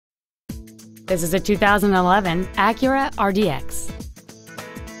This is a 2011 Acura RDX.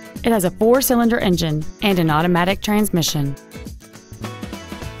 It has a 4-cylinder engine and an automatic transmission.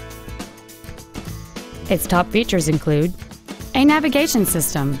 Its top features include a navigation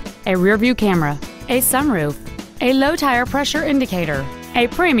system, a rear-view camera, a sunroof, a low tire pressure indicator, a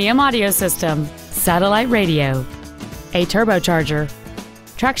premium audio system, satellite radio, a turbocharger,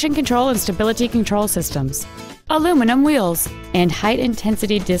 traction control and stability control systems, aluminum wheels, and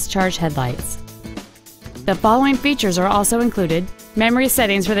high-intensity discharge headlights. The following features are also included: memory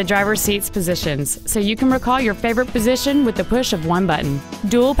settings for the driver's seat's positions, so you can recall your favorite position with the push of one button,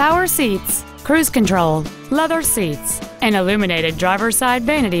 dual power seats, cruise control, leather seats, an illuminated driver's side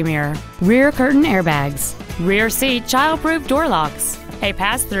vanity mirror, rear curtain airbags, rear seat child-proof door locks, a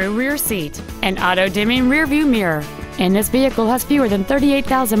pass-through rear seat, an auto-dimming rear-view mirror, and this vehicle has fewer than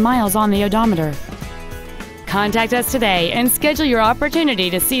 38,000 miles on the odometer. Contact us today and schedule your opportunity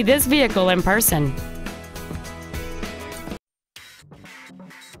to see this vehicle in person.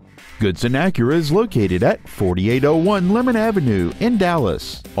 Goodson Acura is located at 4801 Lemon Avenue in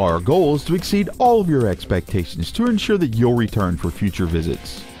Dallas. Our goal is to exceed all of your expectations to ensure that you'll return for future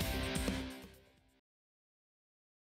visits.